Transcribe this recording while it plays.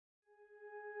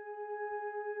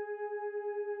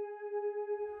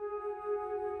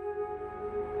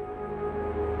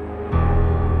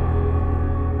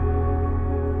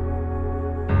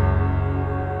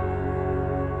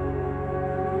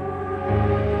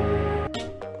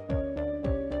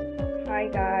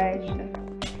guys.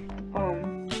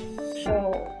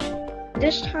 So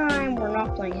this time we're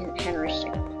not playing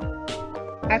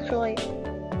henrystickmin. Actually,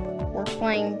 we're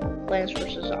playing Plants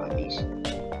vs. Zombies.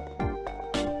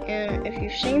 And if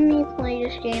you've seen me play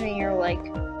this game and you're like,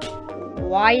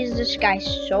 why is this guy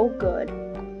so good?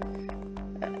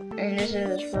 And this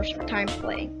is his first time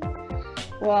playing.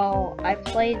 Well, I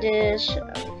played this.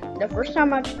 The first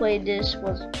time I played this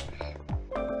was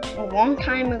a long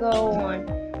time ago on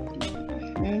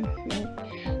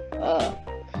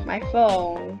my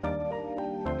phone.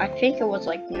 I think it was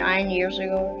like 9 years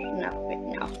ago, no,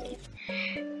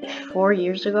 4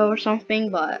 years ago or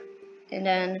something. And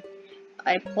then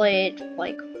I played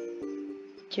like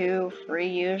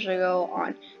 2-3 years ago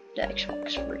on the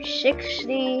Xbox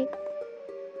 360.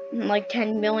 Like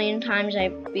 10 million times. I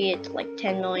beat it like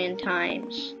 10 million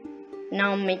times.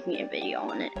 Now I'm making a video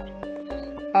on it.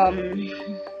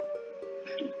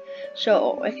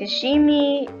 So if you see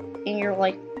me and you're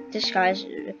like, this is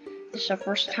the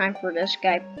first time for this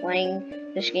guy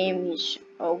playing this game, he's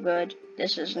so good.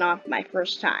 This is not my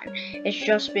first time. It's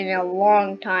just been a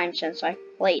long time since I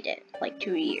played it, like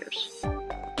 2 years.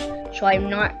 So I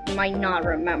might not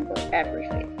remember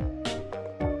everything.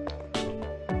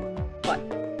 But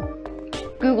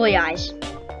googly eyes.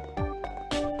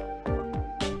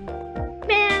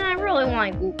 Man, I really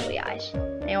want googly eyes.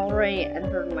 I already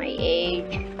entered my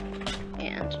age,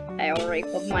 and I already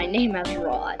put my name as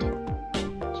Rod.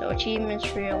 So achievements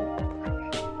field,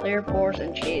 leaderboards,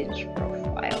 and change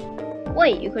profile.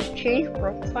 Wait, you could change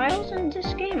profiles in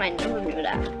this game? I never knew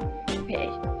that. Okay,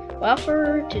 without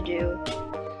further ado,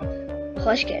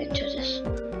 let's get into this.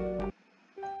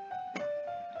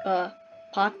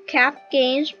 PopCap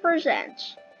Games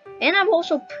presents. And I've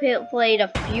also played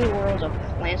a few worlds of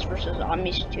Plants vs.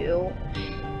 Zombies 2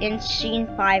 and seen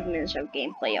 5 minutes of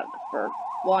gameplay of the first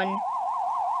one.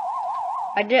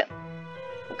 I did.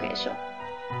 Okay, so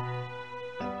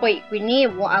wait, we need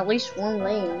at least one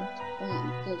lane.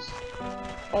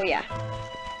 Oh yeah,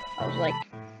 I was like,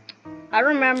 I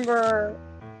remember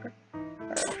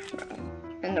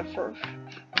in the first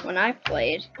when I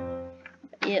played,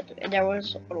 there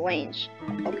was lanes.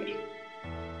 Okay.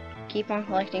 Keep on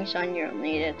collecting sun, you're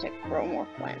needed to grow more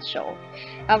plants. So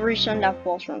every sun that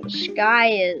falls from the sky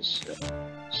is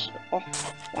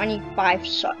 25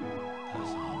 sun.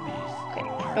 Okay,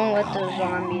 don't let the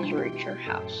zombies reach your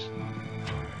house.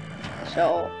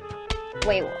 So,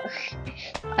 wait,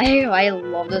 I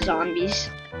love the zombies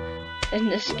in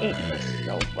this game. It's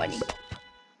so funny.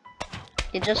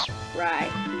 You just fry.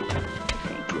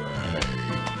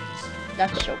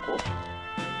 That's so cool.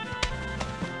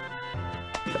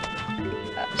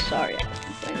 Sorry, I've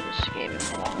been playing this game in a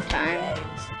long time,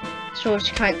 so it's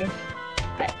kind of,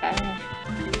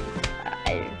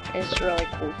 it's really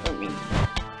cool for me.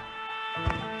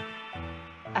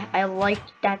 I like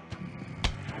that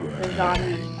the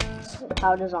zombies,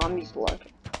 how the zombies look.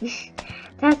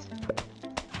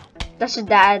 That's a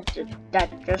dad that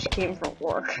just came from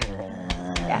work,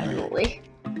 actually.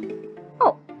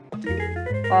 Oh,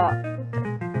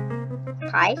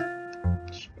 hi.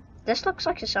 This looks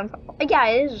like a sunflower. Yeah,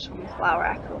 it is a sunflower,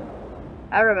 actually.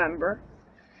 I remember.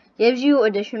 Gives you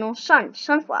additional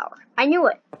sunflower. I knew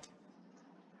it.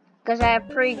 Because I have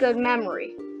pretty good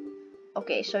memory.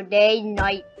 Okay, so day,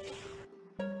 night,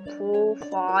 pool,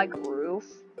 fog, roof.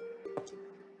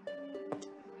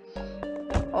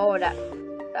 Oh,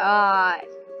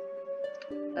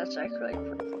 that's actually pretty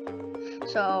cool.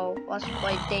 So, let's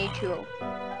play day 2.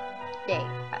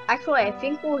 Actually, I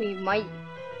think we might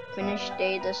finish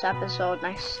day this episode.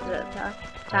 Next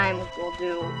time we'll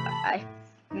do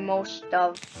most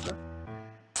of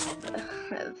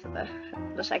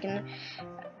the second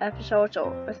episode.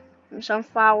 So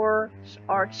sunflowers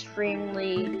are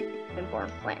extremely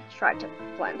important plants. Try to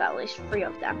plant at least 3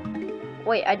 of them.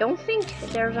 Wait, I don't think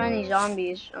there's any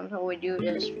zombies until we do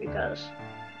this because.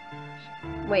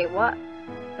 Wait, what?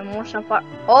 The more sunflower.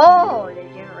 Oh, they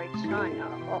generate sun.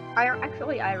 Oh, I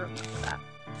remember that.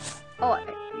 Oh,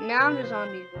 now the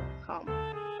zombies will come,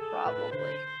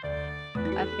 probably.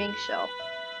 I think so.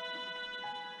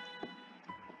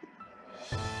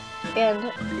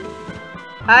 And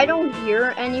I don't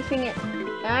hear anything.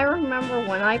 And I remember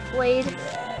when I played,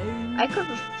 I could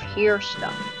hear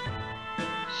stuff.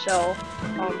 So,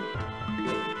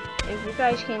 if you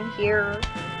guys can hear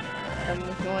the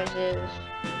noises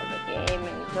of the game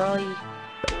and you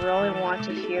really want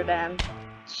to hear them,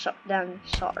 then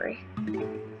sorry.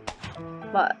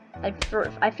 But I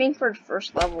think for the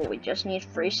first level we just need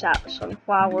 3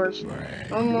 sunflowers.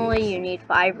 Normally you need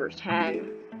 5 or 10.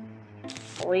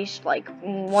 At least like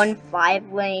 1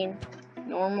 5 lane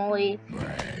normally.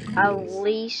 at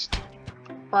least,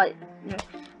 but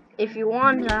if you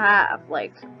want to have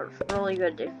like a really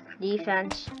good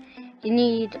defense, you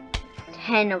need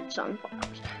 10 of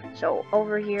sunflowers. So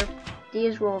over here,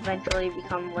 these will eventually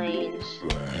become lanes.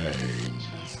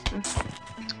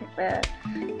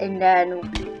 And then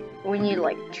we need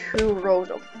like 2 rows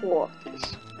of 4 of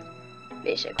these,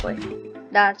 basically.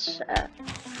 That's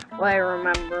what I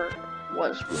remember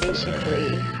was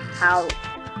basically how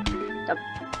the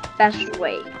best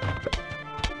way.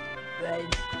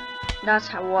 That's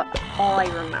all I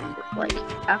remember. Like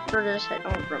after this, I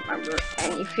don't remember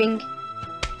anything,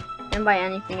 and by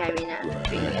anything I mean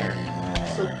anything.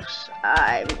 Oops,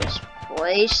 I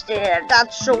misplaced it.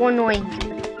 That's so annoying.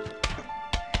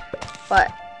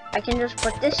 But I can just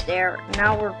put this there.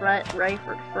 Now we're ready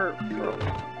for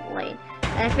lane.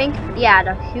 And I think, yeah,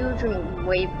 the huge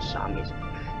wave of zombies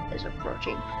is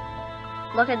approaching.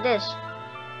 Look at this.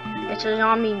 It's a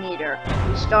zombie meter.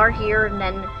 We start here, and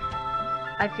then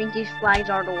I think these flags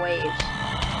are the waves,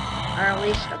 or at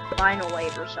least the final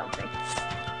wave or something.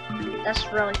 That's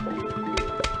really cool.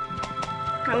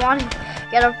 I want to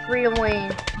get a free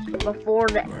lane before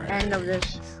the end of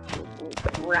this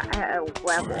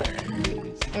level,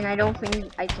 and I don't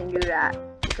think I can do that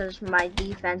because my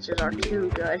defenses are too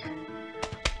good.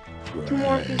 2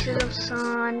 more pieces of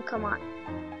sun, come on.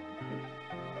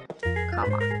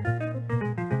 Come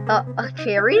on.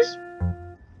 Cherries?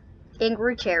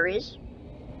 Angry cherries.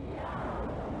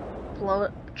 Blow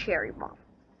up cherry bomb.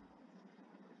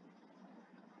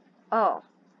 Oh.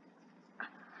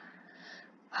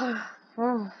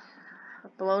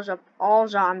 It blows up all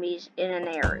zombies in an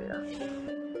area.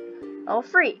 All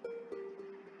free.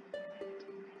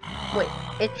 Wait,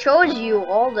 it shows you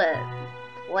all the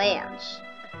plants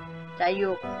that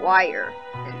you acquire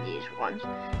in these ones.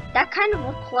 That kind of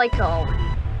looks like a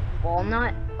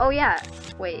walnut. Oh yeah,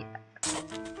 wait.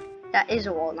 That is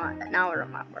a walnut, now I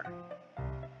remember.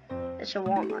 It's a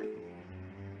walnut.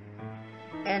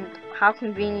 And how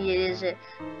convenient is it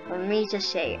for me to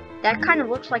say that kind of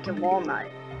looks like a walnut,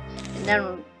 and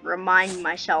then remind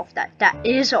myself that that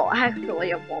is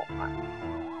actually a walnut.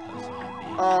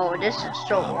 Oh, this is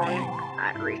so long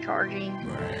at recharging.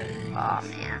 Oh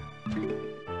man.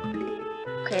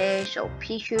 Okay, so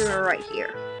pea shooter right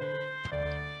here.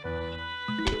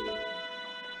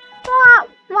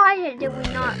 Why did we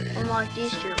not unlock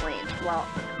these 2 lanes? Well,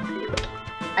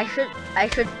 I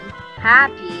should be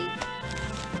happy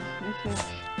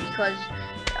because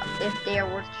if there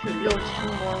were those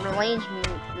 2 more lanes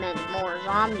meant more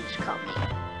zombies coming.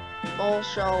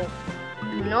 Also,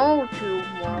 no 2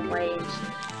 more lanes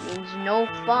means no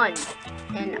fun,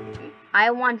 and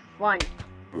I want fun.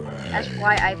 That's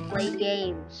why I play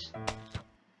games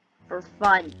for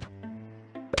fun,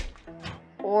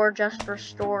 or just for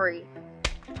story,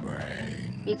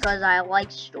 because I like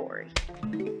story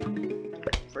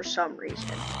for some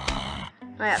reason.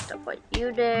 I have to put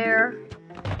you there.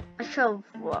 I should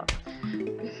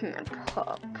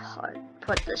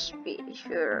put the speed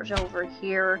shooters over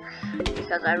here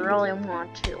because I really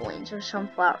want 2 lanes of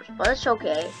sunflowers, but it's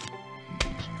okay.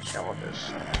 So I'll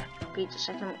just beat the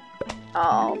second.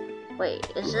 Oh,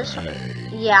 wait, is this?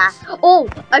 Yeah. Oh,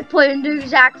 I put in the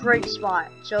exact right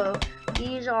spot. So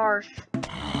these are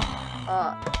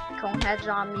conehead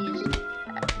zombies.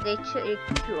 They take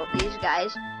 2 of these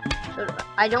guys. So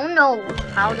I don't know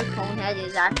how the conehead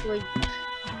is actually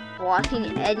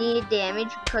blocking any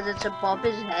damage because it's above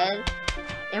his head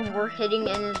and we're hitting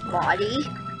in his body.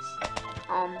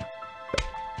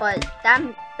 But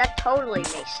that totally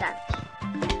makes sense.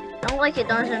 Not like it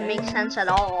doesn't make sense at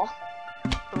all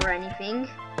or anything.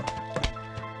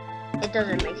 It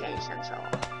doesn't make any sense at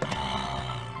all.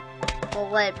 We'll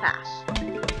let it pass.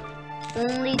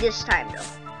 Only this time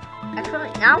though.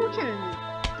 Actually, now we can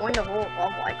win the whole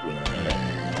level, I think.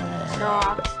 No,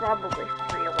 probably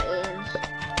 3 lanes.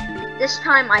 This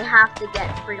time I have to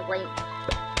get 3 lanes.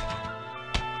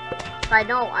 If I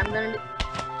don't, I'm gonna be...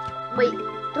 Wait,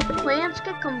 the plants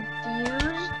get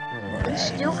confused and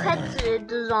still hit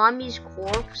the zombie's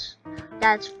corpse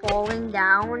that's falling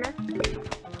down.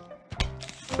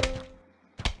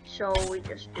 So we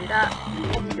just do that.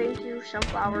 Oh, thank you,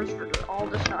 sunflowers, for all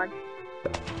the sun.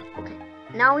 Okay,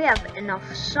 now we have enough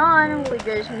sun. We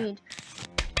just need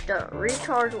the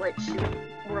recharge, which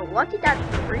we're lucky that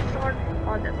the recharge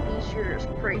on the pea shooter is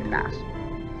pretty fast,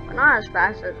 but not as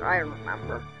fast as I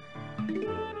remember.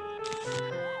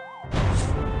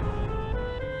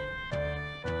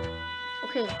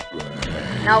 Okay,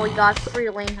 now we got 3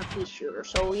 lanes of pea shooter,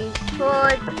 so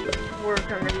we're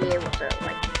gonna be able to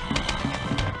like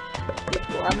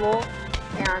level,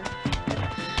 and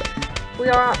We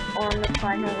are on the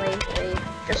final wave.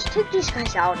 Just take these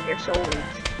guys out. They're so weak.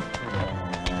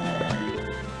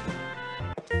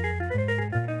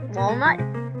 Walnut,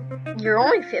 you're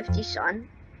only 50, son.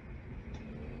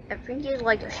 I think he's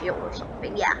like a shield or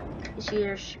something. Yeah,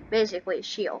 he's basically a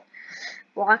shield.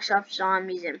 Blocks off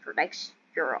zombies and protects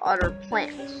your other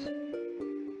plants.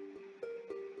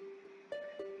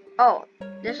 Oh,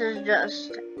 this is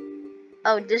just...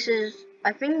 Oh, this is...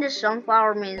 I think this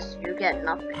sunflower means you get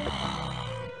nothing.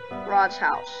 Rod's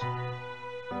house.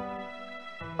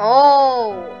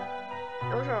 Oh!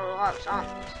 Those are a lot of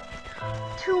zombies.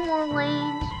 2 more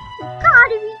lanes? You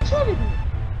gotta be kidding me!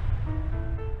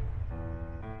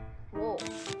 Whoa.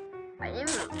 I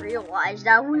didn't even realize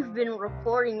that we've been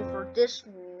recording for this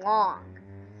long.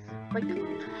 Like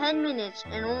 10 minutes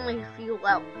and only a few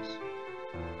levels.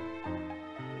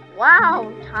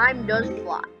 Wow, time does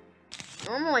fly.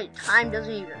 Normally, time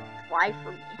doesn't even fly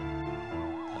for me.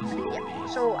 Yeah,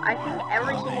 so I think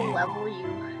every single level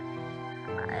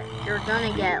you're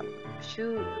gonna get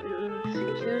two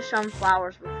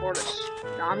sunflowers before the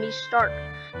zombies start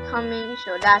coming,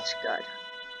 so that's good.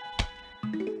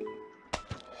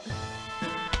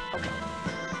 Okay.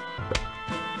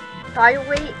 By the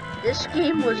way, this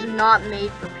game was not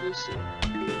made for PC.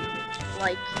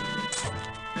 Like,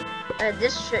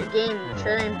 this game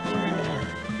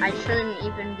I shouldn't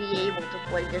even be able to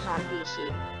play this on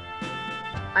PC.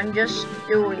 I'm just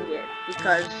doing it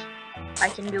because I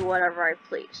can do whatever I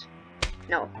please.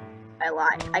 No, I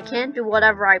lied. I can't do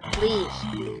whatever I please.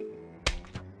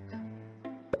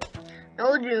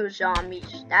 No new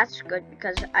zombies. That's good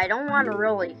because I don't want to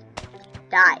really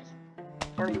die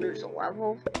or lose a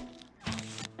level.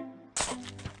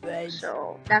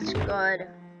 So that's good.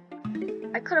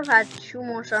 I could have had 2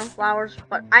 more sunflowers,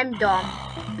 but I'm dumb,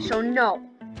 so no.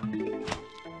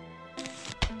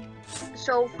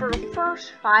 So for the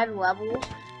first 5 levels,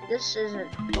 this isn't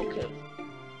okay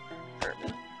for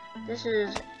me. This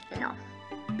is enough.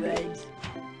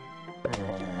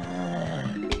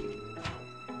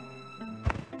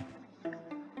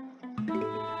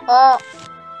 Oh,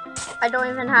 I don't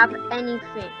even have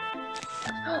anything.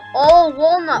 Oh,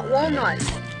 walnut.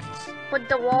 Put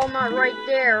the walnut right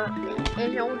there,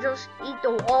 and he'll just eat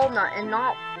the walnut and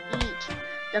not eat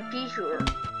the pea shooter.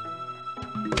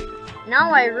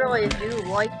 Now I really do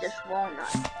like this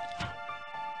walnut.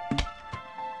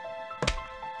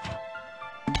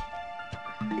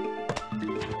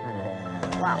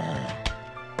 Wow.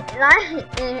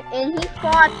 And he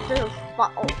thought the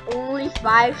only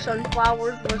 5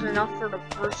 sunflowers was enough for the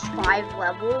first 5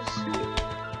 levels.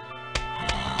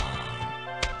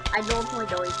 I don't think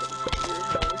though he can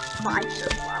use only 5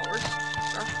 sunflowers.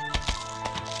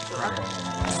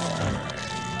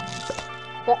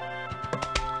 Well,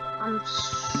 I'm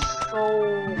so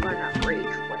gonna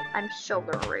rage quit. I'm so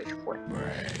gonna rage quit.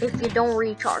 If you don't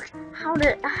recharge. How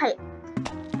did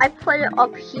I put it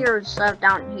up here instead of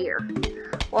down here?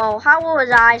 Well, how was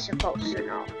I supposed to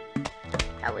know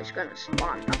I was gonna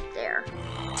spawn up there?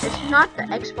 It's not the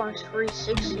Xbox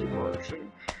 360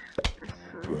 version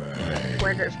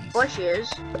where there's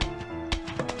bushes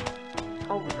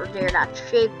over there that's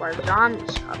shaped where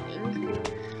zombies coming.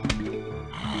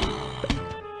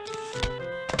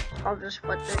 I'll just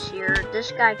put this here.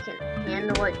 This guy can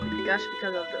handle it just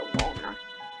because of the walnut.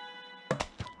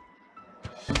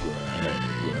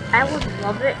 I would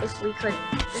love it if we could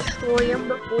destroy him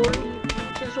before he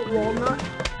reaches a walnut.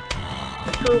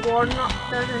 So the walnut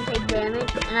doesn't take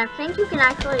damage. And I think you can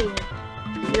actually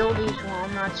heal these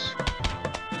walnuts.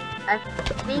 I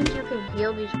think you can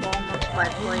heal these walnuts by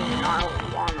putting an auto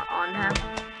walnut on him.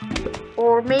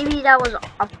 Or maybe that was an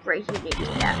upgrade you need to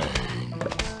get.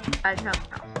 I don't know.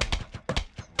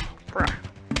 Bruh.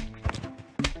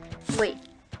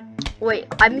 Wait,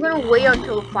 I'm gonna wait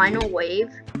until the final wave.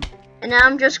 And then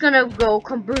I'm just gonna go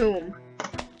kaboom.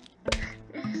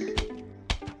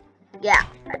 Yeah,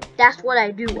 that's what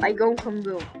I do. I go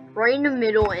kaboom. Right in the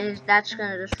middle, and that's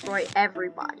gonna destroy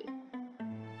everybody.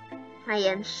 I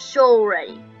am so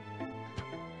ready.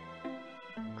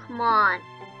 Come on.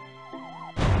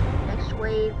 Next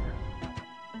wave.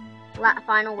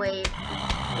 Final wave.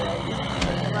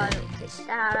 Take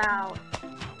that out.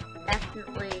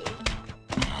 Definitely.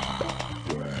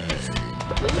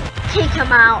 Take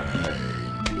him out.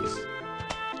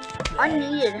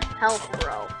 Unneeded help,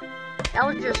 bro. That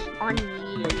was just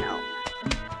unneeded help.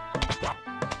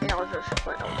 And I'll just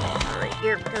put a walnut right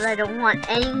here because I don't want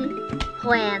any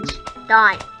plants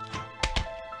dying.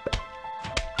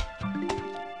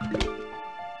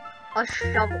 A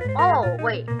shovel. Oh,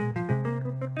 wait.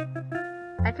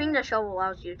 I think the shovel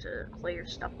allows you to clear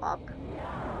stuff up.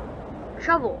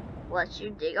 Shovel. lets you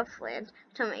dig a plant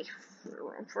to make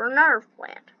room for another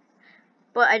plant.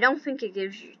 But I don't think it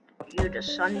gives you the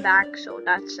sun back, so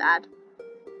that's sad.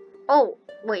 Oh,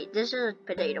 wait, this is a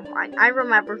potato mine. I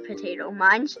remember potato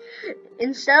mines.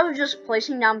 Instead of just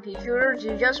placing down pea shooters,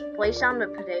 you just place down the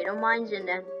potato mines and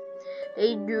then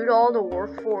they do all the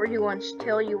work for you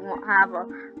until you have a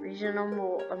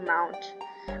reasonable amount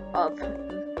of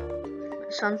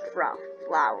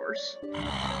sunflowers.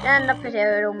 Then the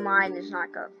potato mine is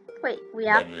not good. Wait, we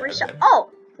have reset. Oh,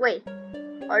 wait,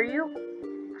 are you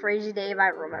Crazy Dave? I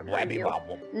remember you.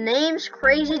 Name's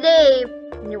Crazy Dave.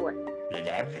 Knew it.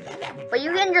 But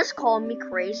you can just call me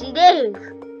Crazy Dave.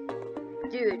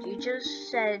 Dude, you just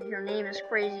said your name is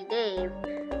Crazy Dave,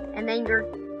 and then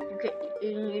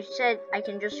you said I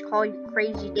can just call you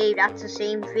Crazy Dave. That's the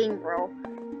same thing, bro.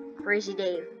 Crazy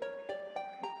Dave.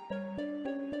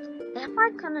 Am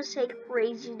I gonna say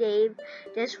Crazy Dave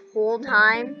this whole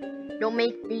time? Don't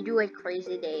make me do a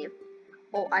Crazy Dave.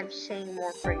 Oh, I'm saying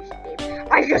more Crazy Dave.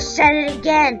 I just said it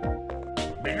again!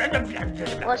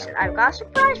 Listen, I've got a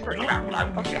surprise for you.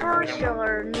 But first,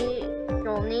 I'll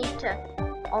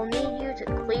need you to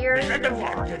clear your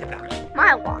lawn.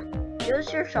 My lawn.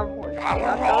 Use your shovel and dig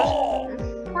up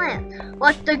those plants.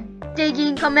 Let the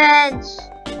digging commence!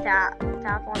 Tap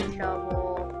on the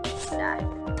shovel. That.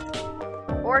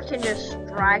 Or it can just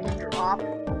drag and drop.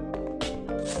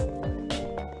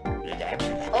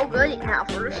 Oh goody, now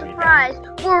for the surprise,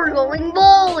 we're going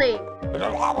bowling!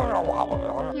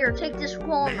 Here, take this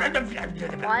walnut.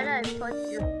 Why did I put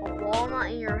a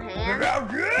walnut in your hand?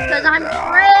 Because I'm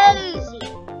crazy!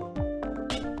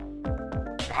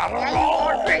 Yeah, you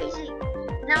are crazy!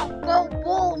 Now go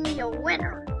bowl me a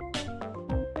winner!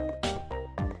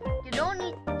 You don't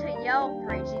need to yell,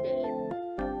 Crazy Dave.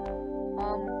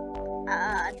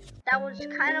 That was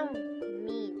kind of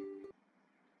mean.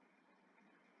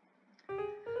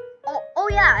 Oh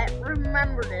yeah, I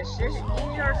remember this. These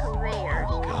are conveyors.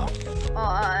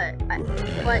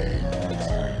 But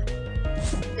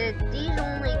these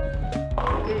only.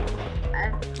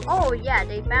 Oh yeah,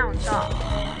 they bounce off.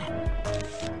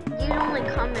 These only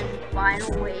come in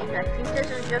final waves. I think this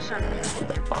is just a mini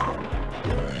game.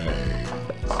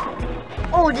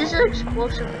 Oh, this is an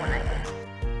explosive one, I think.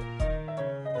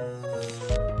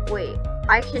 Wait,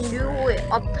 I can do it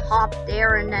up top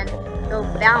there and then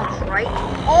they'll bounce, right?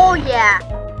 Oh yeah!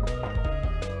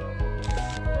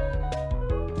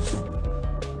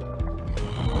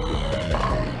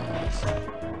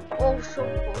 Oh, so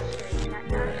close to that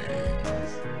guy.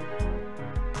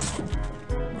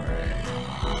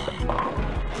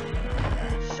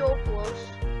 So close.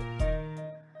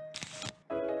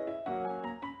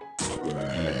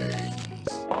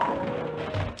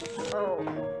 Oh.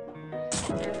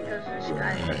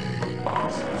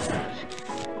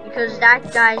 Because that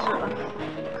guy's a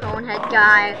conehead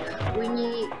guy, we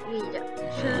need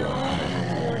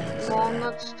 2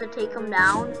 walnuts to take him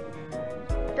down.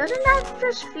 Doesn't that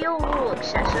just feel a little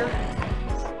excessive?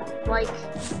 Like,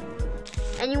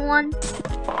 anyone?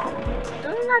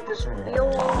 Doesn't that just feel a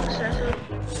little excessive?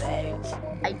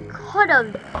 I could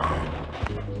have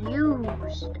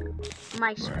used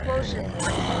my explosive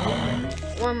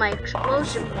one of my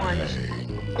explosive ones,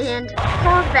 and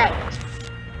perfect.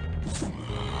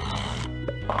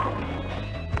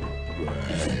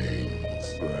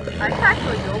 I should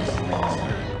actually go with it.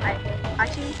 I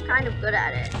seem kind of good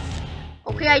at it.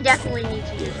 Okay, I definitely need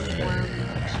to use one.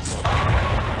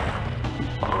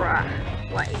 Bruh,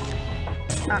 like,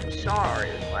 I'm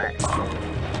sorry, but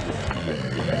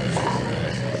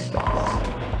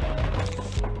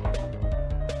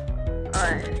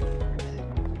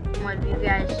one of you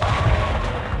guys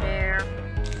there.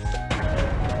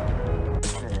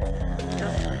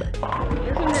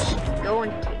 You can just go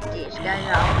and take these guys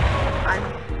out.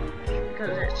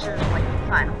 Because it's just like the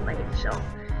final wave, so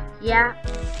yeah.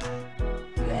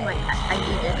 Like I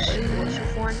need an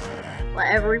explosive one. Let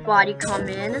everybody come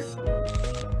in.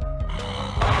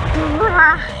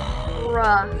 Bruh.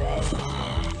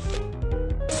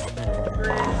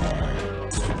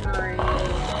 3,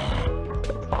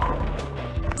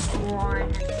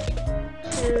 1,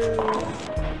 2,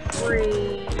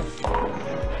 3,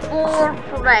 4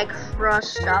 for extra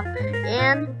stuff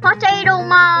and potato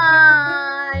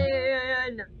mine.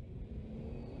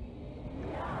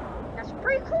 That's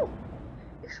pretty cool.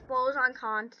 Explodes on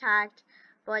contact,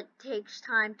 but takes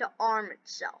time to arm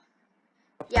itself.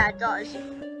 Yeah, it does.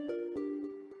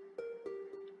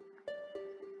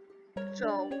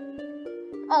 So,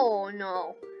 oh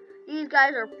no, these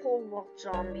guys are pole vault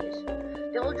zombies.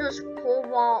 They'll just pole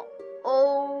vault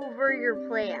over your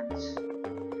plants.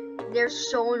 They're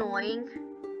so annoying.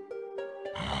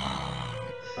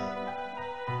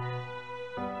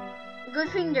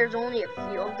 good thing there's only a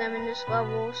few of them in this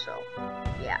level, so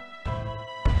yeah.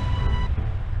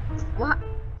 What?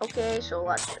 Okay, so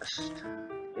let's just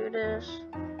do this.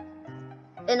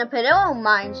 And the potato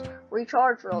mines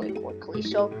recharge really quickly,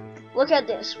 so look at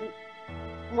this.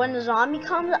 When the zombie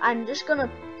comes, I'm just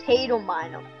gonna potato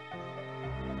mine him.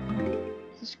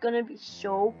 It's gonna be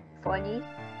so funny.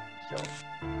 So,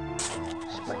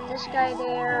 just put this guy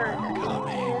there, and then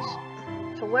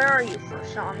this. So where are you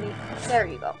first, zombie? There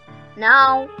you go.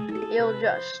 Now, it'll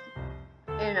just,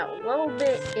 in a little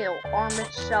bit, it'll arm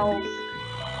itself.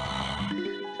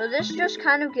 So this just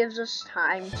kind of gives us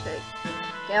time to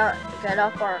get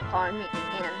up our economy,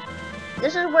 and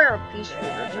this is where our pea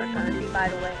shooters are gonna be, by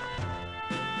the way.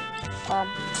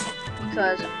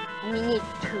 Because we need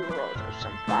 2 rows of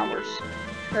sunflowers,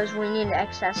 because we need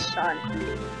excess sun.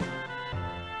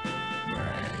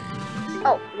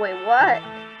 Oh, wait, what?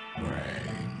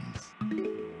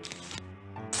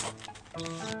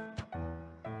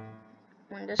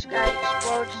 When this guy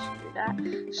explodes, do that.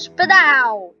 Spit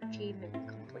out! Achievement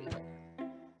completed.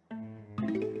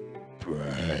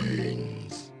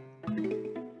 Brains.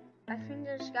 I think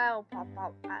this guy will pop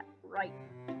out at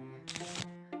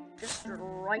just the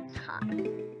right time.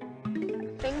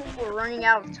 I think we're running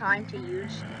out of time to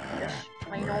use just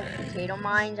plain old potato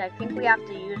mines. I think we have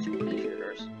to use pea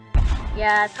shooters.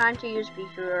 Yeah, time to use pea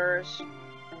shooters.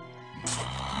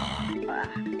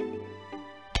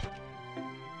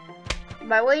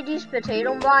 By the way, these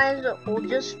potato mines will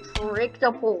just trick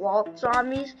the pole vault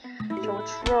zombies, so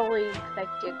it's really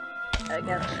effective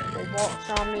against pole vault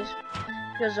zombies,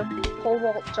 because the pole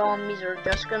vault zombies are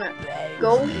just gonna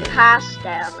go past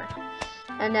them,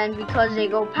 and then because they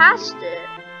go past it,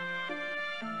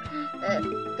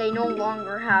 they no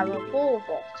longer have a pole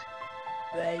vault.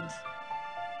 Brains.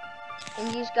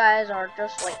 And these guys are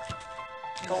just like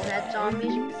bonehead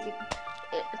zombies.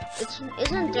 It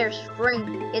isn't their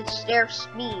strength, it's their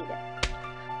speed.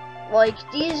 Like,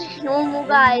 these normal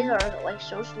guys are like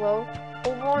so slow.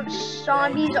 Pole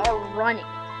zombies are running.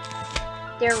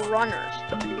 They're runners.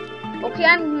 Okay,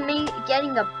 I'm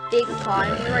getting a big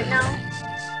economy right now.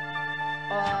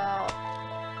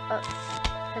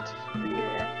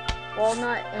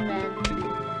 Walnut, and then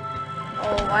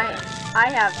I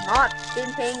have not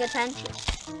been paying attention.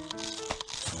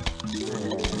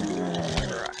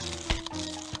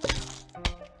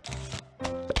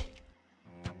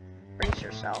 Brace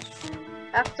yourself.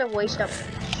 I have to waste up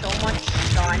so much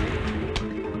sun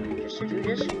just to do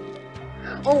this.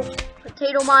 Oh,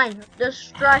 potato mine,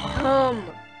 distract him.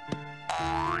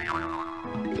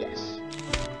 Yes.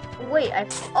 Wait,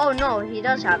 oh no, he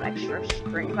does have extra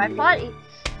strength. I thought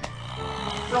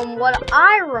from what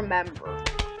I remember,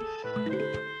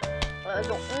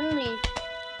 the only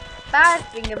bad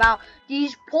thing about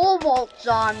these pole vault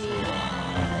zombies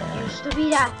used to be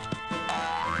that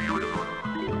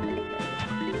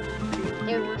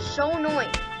they were so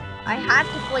annoying. I had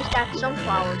to place that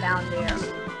sunflower down there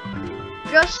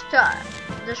just to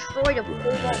destroy the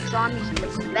pole vault zombies'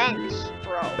 defense,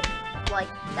 bro. Like,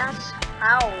 that's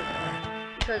how,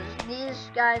 because these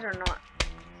guys are not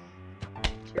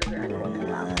too good.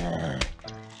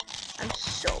 I'm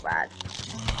so bad.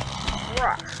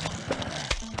 Bruh.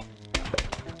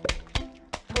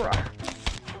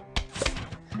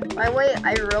 By the way,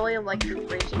 I really like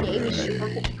Crazy Dave. He's super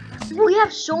cool. We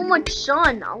have so much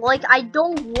sun. Like, I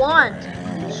don't want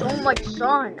so much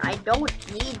sun. I don't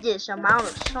need this amount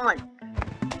of sun.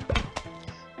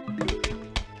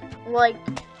 Like,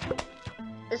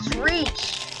 it's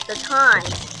reached the time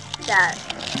that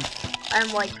I'm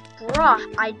like, bruh,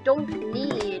 I don't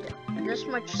need this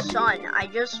much sun. I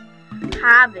just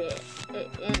have it.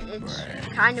 And it's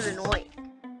kind of annoying.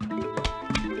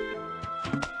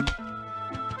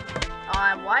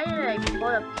 Why did I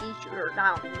put a pea shooter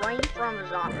down right from a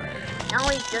zombie? Now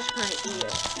he's just gonna eat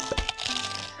it.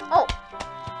 Oh!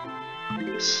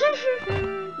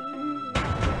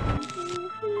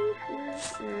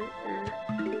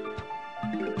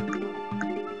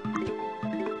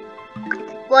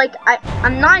 Like,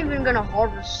 I'm not even gonna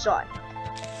harvest sun.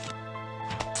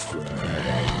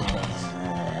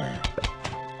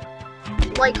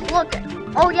 Like, look at,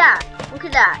 oh yeah, look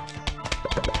at that.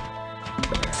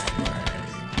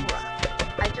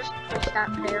 I just placed that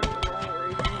there for no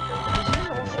reason. This is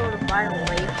also the final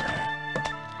wave zone.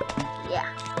 Yeah.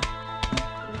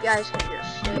 You guys can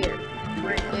just stay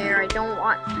right there. I don't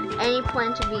want any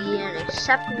plant to be eaten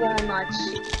except walnuts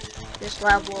this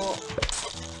level.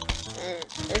 And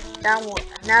if that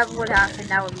would happen,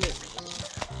 that would be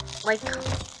amazing. Like,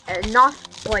 not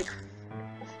like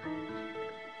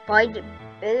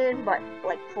bitten, but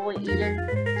like fully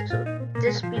eaten. So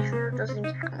this feature doesn't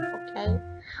count, okay?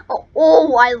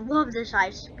 Oh, I love this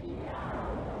ice pea.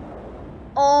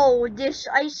 Oh, this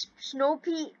snow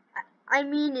pea, I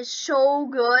mean, is so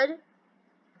good.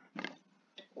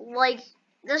 Like,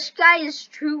 this guy is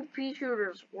 2 pea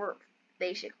shooters worth,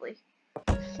 basically.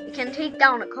 It can take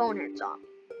down a conehead zombie.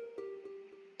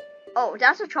 Oh,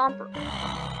 that's a chomper.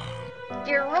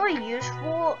 They're really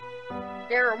useful.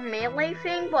 They're a melee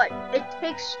thing, but it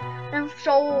takes them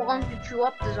so long to chew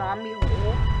up the zombie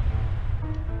whole.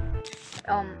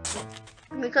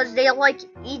 Because they like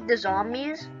eat the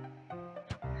zombies,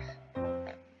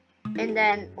 and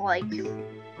then like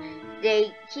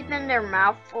they keep in their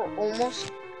mouth for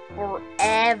almost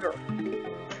forever.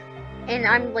 And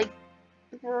I'm like,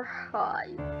 you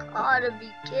gotta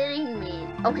be kidding me.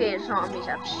 Okay, the zombies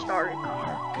have started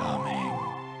coming.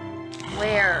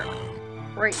 Where?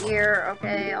 Right here.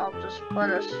 Okay, I'll just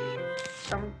put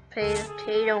some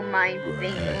potato mine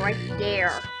thing right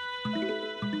there.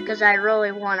 Because I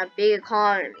really want a big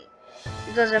economy.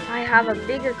 Because if I have a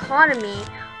big economy,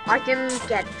 I can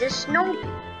get this snow pea.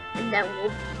 And then we'll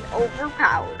be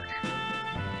overpowered.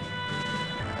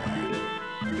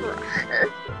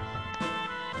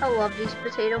 I love these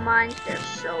potato mines. They're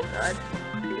so good.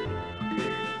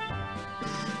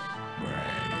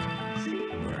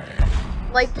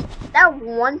 Like, that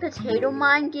one potato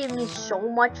mine gave me so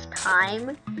much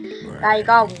time that I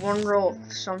got 1 row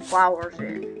of sunflowers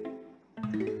in.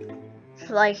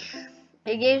 Like,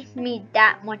 it gives me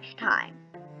that much time.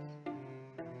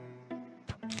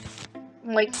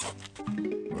 Like,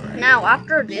 now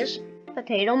after this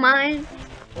potato mine,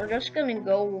 we're just gonna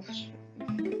go,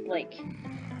 like,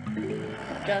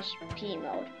 just pea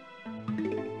mode.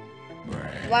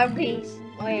 By the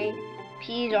way,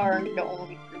 peas aren't the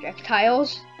only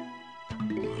projectiles.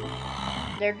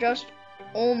 They're just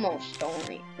almost the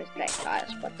only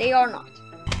projectiles, but they are not.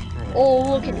 Oh,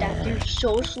 look at that, they're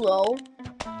so slow.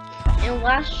 And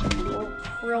last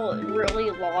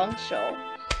really long, so.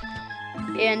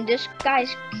 And this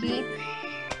guy's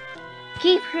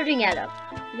keep shooting at him.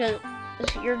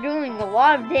 Because you're doing a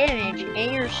lot of damage,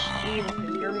 and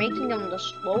you're making them the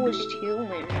slowest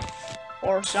human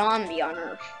or zombie on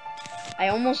Earth. I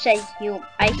almost said human.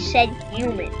 I said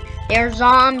human. They're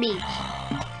zombies.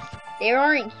 They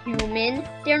aren't human.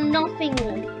 They're nothing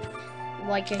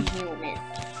like a human.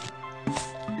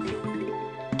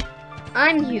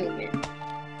 I'm human.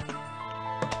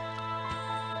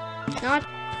 Not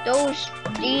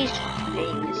these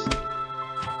things.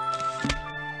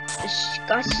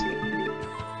 Disgusting.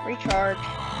 Recharge.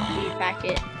 Feed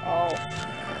packet. Oh.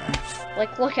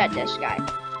 Like, look at this guy.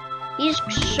 He's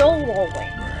so low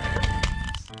away.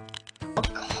 A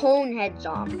conehead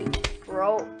zombie.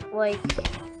 Bro, like,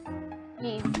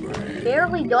 he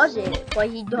barely does it, but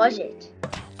he does it.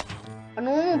 A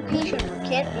normal patient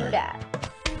can't do that.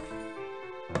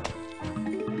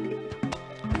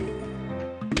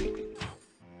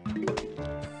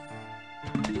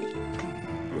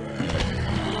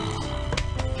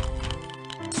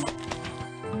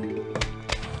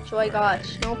 So I got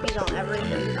snow peas on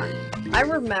everything. I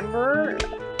remember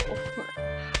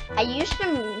I used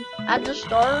to, at the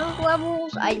starter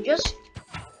levels, I just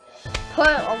put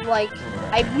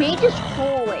I made this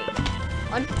hallway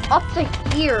up to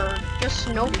here, just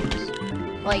snow peas.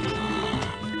 Like,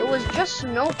 it was just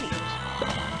snow peas.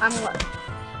 I'm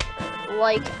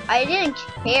like, I didn't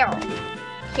care.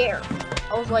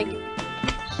 I was like,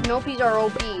 snow peas are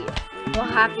OP. What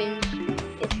happens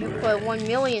if you put 1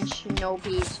 million snow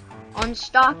peas?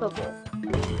 Unstoppable.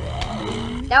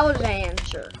 That was the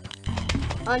answer.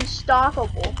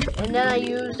 Unstoppable. And then I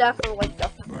used that for like the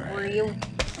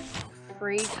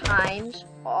 3 times.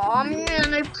 Oh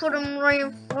man, I put them right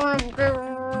in front of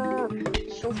there.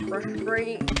 So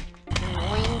frustrating.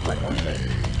 Annoying, but okay.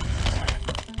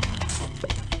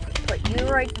 Put you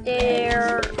right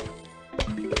there.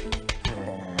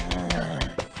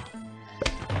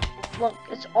 Look,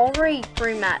 it's already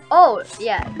 3 mat. Oh,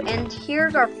 yeah, and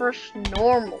here's our first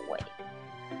normal way.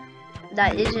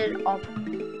 That isn't a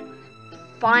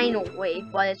final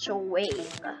wave, but it's a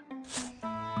wave.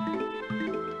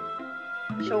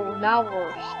 So now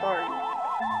we're starting.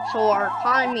 So our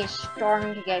economy is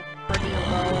starting to get pretty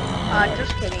low.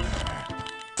 Just kidding.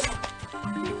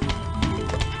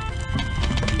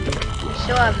 We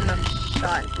still have enough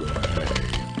sun.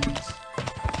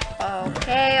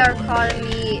 Okay, our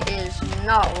economy is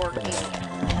not working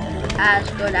as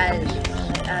good as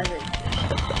it.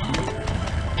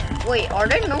 Wait, are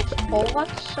there no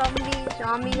full-ups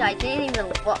zombies? I didn't even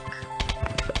look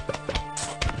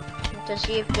to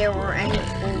see if there were any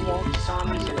full-ups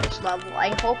zombies in this level. I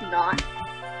hope not.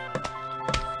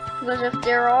 Because if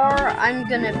there are, I'm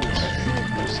gonna be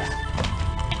super sad.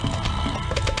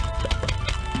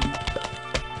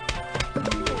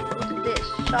 Look at this,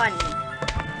 sun.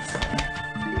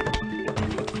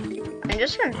 I'm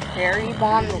just gonna fairy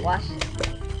bomb the west.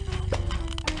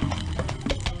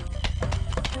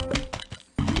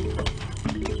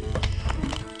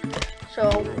 So,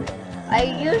 I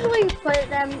usually put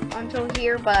them until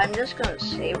here, but I'm just gonna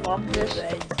save up this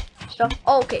stuff.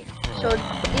 Oh, okay, so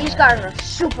these guys are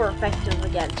super effective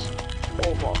against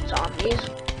cobalt zombies.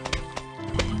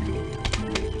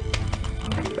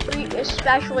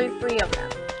 Especially 3 of them.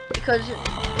 Because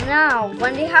now,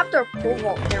 when they have their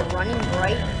cobalt, they're running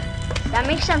right. That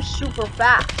makes them super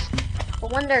fast.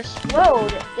 But when they're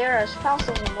slowed, they're as fast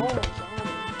as a normal zombie.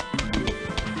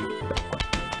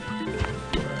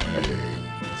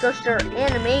 Because their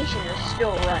animation is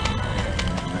still running,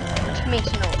 which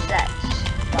makes no sense.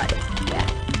 But yeah,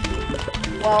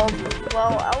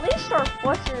 well, at least our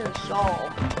question is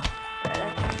solved.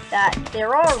 That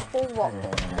there are cobalt.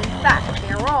 In fact,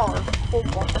 there are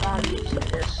cobalt zombies in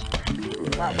this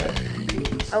level.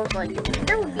 I was like,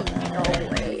 there would be no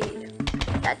way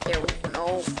that there was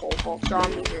no cobalt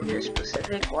zombies in this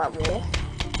specific level.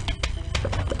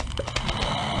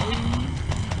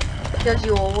 Because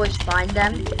you always find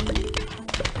them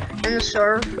in the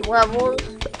surf levels.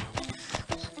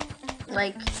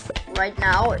 Like right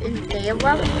now in day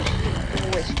levels, you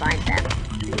always find them.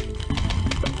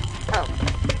 Oh,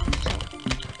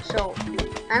 so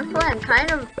actually I'm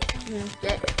kind of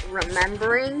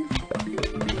remembering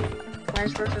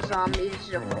Plants vs.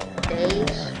 Zombies of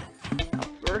days. The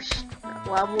first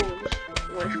levels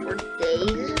which were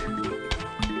days.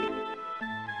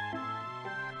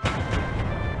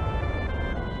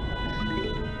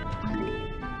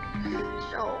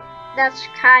 That's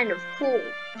kind of cool.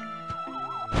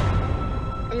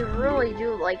 I really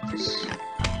do like this.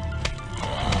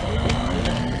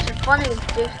 It's a fun and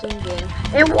addicting game.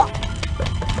 And what?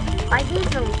 I didn't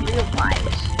even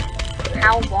realize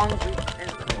how long we've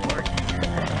been recording.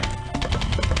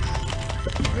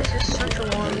 This is such a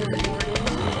long recording.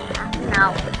 Half an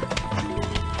hour.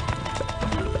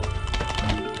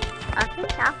 I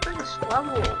think after this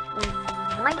level, we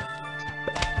might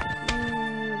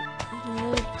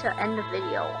to end the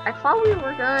video. I thought we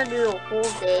were gonna do a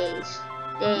whole days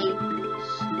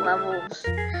levels,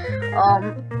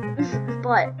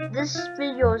 but this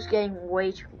video is getting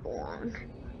way too long,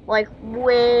 like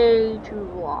way too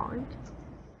long.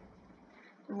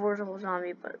 Virtual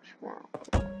zombie, but it's more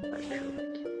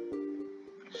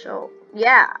so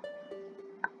yeah,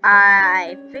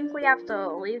 I think we have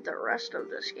to leave the rest of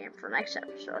this game for next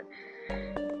episode.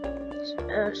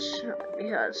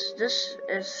 Because this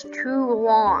is too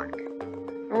long.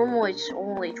 Normally it's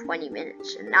only 20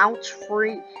 minutes, and now it's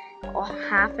free.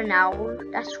 Half an hour.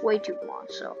 That's way too long.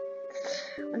 So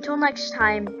until next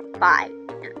time, bye.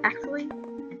 And actually,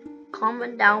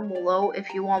 comment down below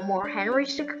if you want more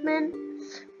henrystickmin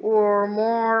or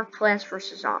more Plants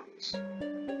vs. Zombies.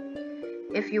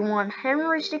 If you want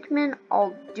henrystickmin,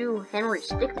 I'll do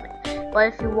henrystickmin.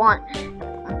 But if you want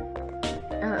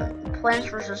Plants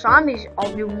vs. Zombies,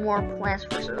 I'll do more Plants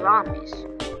vs. Zombies.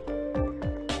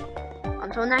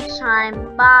 Until next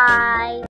time, bye!